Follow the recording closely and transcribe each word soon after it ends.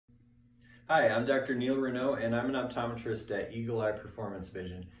Hi, I'm Dr. Neil Renaud, and I'm an optometrist at Eagle Eye Performance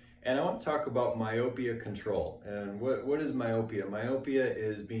Vision. And I want to talk about myopia control. And what is myopia? Myopia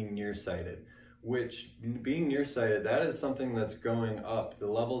is being nearsighted, which being nearsighted, that is something that's going up. The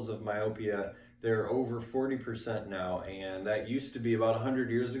levels of myopia, they're over 40% now, and that used to be about 100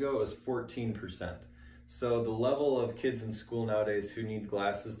 years ago, it was 14%. So the level of kids in school nowadays who need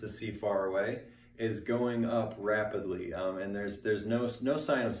glasses to see far away is going up rapidly, and there's no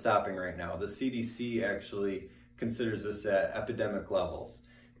sign of stopping right now. The CDC actually considers this at epidemic levels.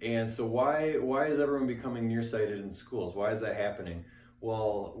 And so why is everyone becoming nearsighted in schools? Why is that happening?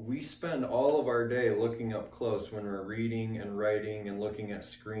 Well, we spend all of our day looking up close when we're reading and writing and looking at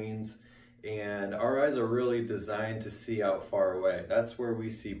screens, and our eyes are really designed to see out far away. That's where we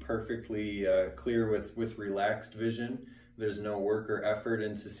see perfectly clear with relaxed vision. There's no work or effort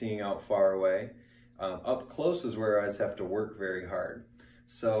into seeing out far away. Up close is where our eyes have to work very hard.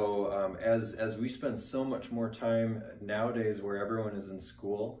 So as we spend so much more time nowadays where everyone is in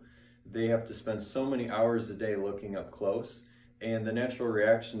school, they have to spend so many hours a day looking up close. And the natural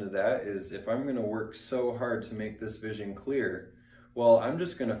reaction to that is, if I'm gonna work so hard to make this vision clear, well, I'm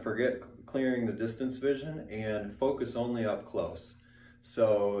just gonna forget clearing the distance vision and focus only up close.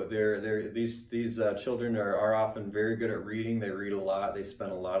 So these children are often very good at reading. They read a lot, they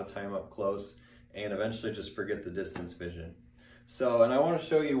spend a lot of time up close, and eventually just forget the distance vision. So, and I want to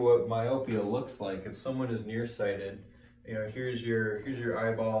show you what myopia looks like if someone is nearsighted. You know, here's your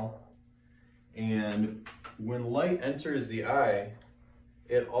eyeball, and when light enters the eye,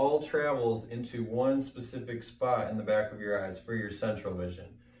 it all travels into one specific spot in the back of your eyes for your central vision.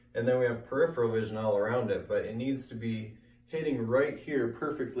 And then we have peripheral vision all around it, but it needs to be hitting right here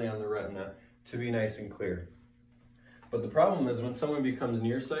perfectly on the retina to be nice and clear. But the problem is when someone becomes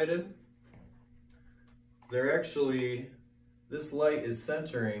nearsighted, this light is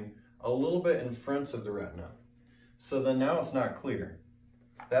centering a little bit in front of the retina. So then now it's not clear.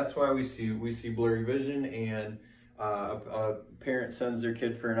 That's why we see blurry vision, and a parent sends their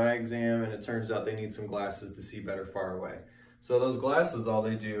kid for an eye exam, and it turns out they need some glasses to see better far away. So those glasses, all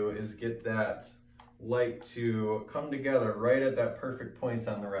they do is get that light to come together right at that perfect point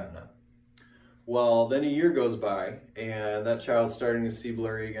on the retina. Well, then a year goes by and that child's starting to see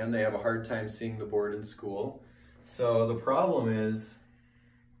blurry again. They have a hard time seeing the board in school. So the problem is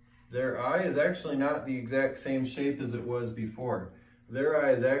their eye is actually not the exact same shape as it was before. Their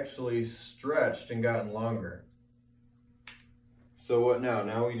eye is actually stretched and gotten longer. So what now?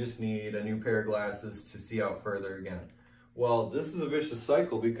 Now we just need a new pair of glasses to see out further again. Well, this is a vicious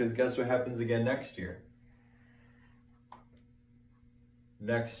cycle, because guess what happens again next year?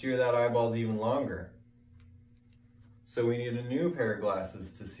 Next year, that eyeball's even longer. So we need a new pair of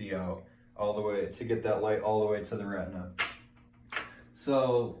glasses to see out all the way, to get that light all the way to the retina.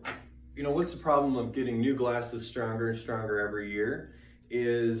 So, you know, what's the problem of getting new glasses stronger and stronger every year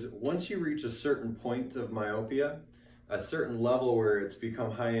is once you reach a certain point of myopia, a certain level where it's become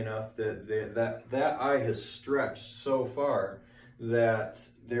high enough that that eye has stretched so far that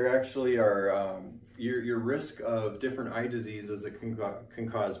there actually are your risk of different eye diseases that can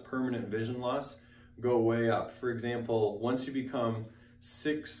cause permanent vision loss go way up. For example, once you become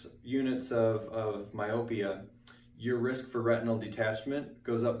 6 units of myopia, your risk for retinal detachment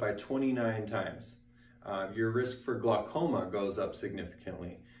goes up by 29 times. Your risk for glaucoma goes up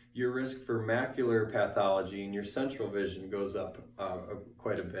significantly. Your risk for macular pathology and your central vision goes up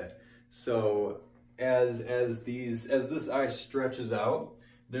quite a bit. So as this eye stretches out,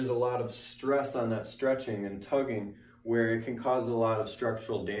 there's a lot of stress on that stretching and tugging, where it can cause a lot of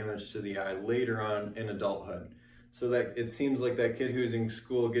structural damage to the eye later on in adulthood. So that it seems like that kid who's in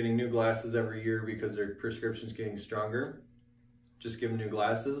school getting new glasses every year because their prescription's getting stronger, just give them new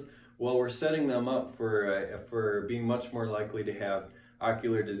glasses. Well, we're setting them up for being much more likely to have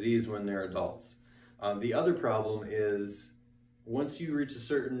ocular disease when they're adults. The other problem is once you reach a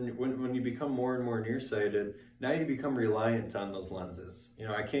certain, when you become more and more nearsighted, now you become reliant on those lenses. You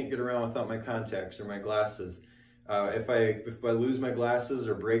know, I can't get around without my contacts or my glasses. If I lose my glasses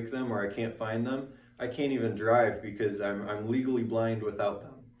or break them or I can't find them, I can't even drive because I'm legally blind without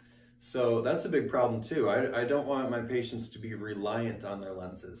them. So that's a big problem too. I don't want my patients to be reliant on their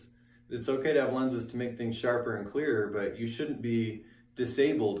lenses. It's okay to have lenses to make things sharper and clearer, but you shouldn't be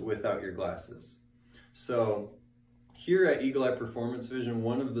disabled without your glasses. So here at Eagle Eye Performance Vision,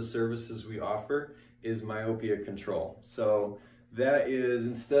 one of the services we offer is Myopia Control. So that is,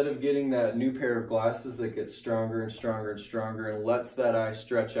 instead of getting that new pair of glasses that gets stronger and stronger and stronger and lets that eye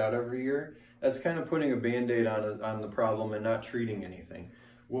stretch out every year, that's kind of putting a Band-Aid on the problem and not treating anything.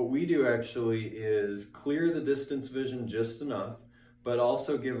 What we do actually is clear the distance vision just enough, but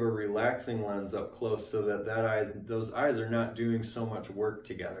also give a relaxing lens up close so that those eyes are not doing so much work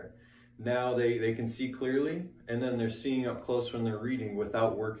together. Now they can see clearly, and then they're seeing up close when they're reading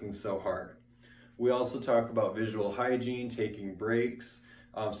without working so hard. We also talk about visual hygiene, taking breaks,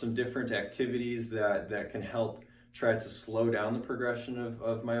 some different activities that can help try to slow down the progression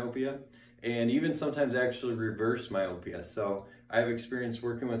of myopia, and even sometimes actually reverse myopia. So I've experienced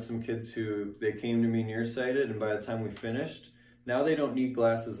working with some kids who they came to me nearsighted, and by the time we finished, now they don't need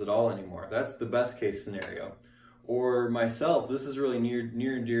glasses at all anymore. That's the best case scenario. Or myself, this is really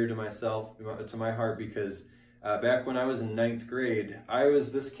near and dear to myself, to my heart, because back when I was in 9th grade, I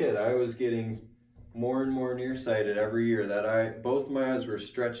was this kid. I was getting more and more nearsighted every year, that both my eyes were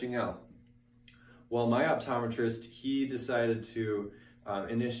stretching out. Well, my optometrist, he decided to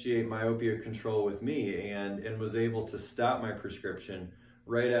initiate Myopia Control with me, and was able to stop my prescription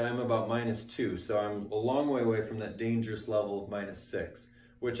right at, I'm about -2, so I'm a long way away from that dangerous level of -6,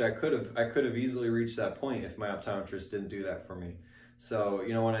 which I could have easily reached that point if my optometrist didn't do that for me. So,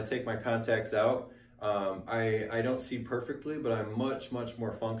 you know, when I take my contacts out, I don't see perfectly, but I'm much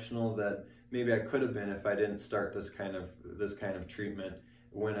more functional than maybe I could have been if I didn't start this kind of treatment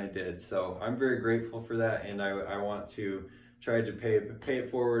when I did. So I'm very grateful for that, and I want to try to pay it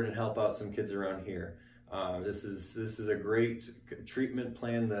forward and help out some kids around here. This is a great treatment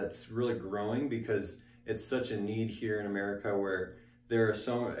plan that's really growing, because it's such a need here in America, where there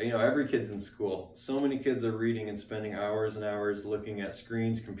are every kid's in school. So many kids are reading and spending hours and hours looking at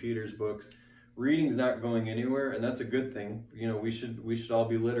screens, computers, books. Reading's not going anywhere, and that's a good thing. You know, we should all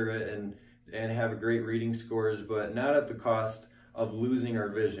be literate and have great reading scores, but not at the cost of losing our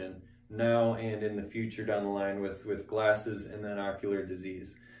vision now and in the future down the line with glasses and then ocular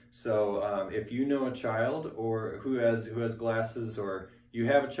disease. So if you know a child or who has glasses, or you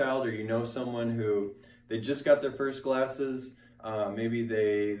have a child, or you know someone who they just got their first glasses, maybe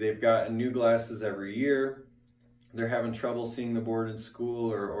they've gotten new glasses every year, they're having trouble seeing the board in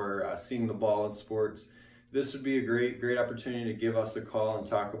school, or seeing the ball in sports, this would be a great opportunity to give us a call and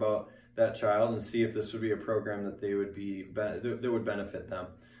talk about that child and see if this would be a program that that would benefit them.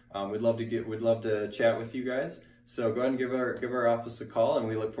 We'd love to chat with you guys. So go ahead and give our office a call, and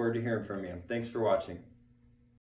we look forward to hearing from you. Thanks for watching.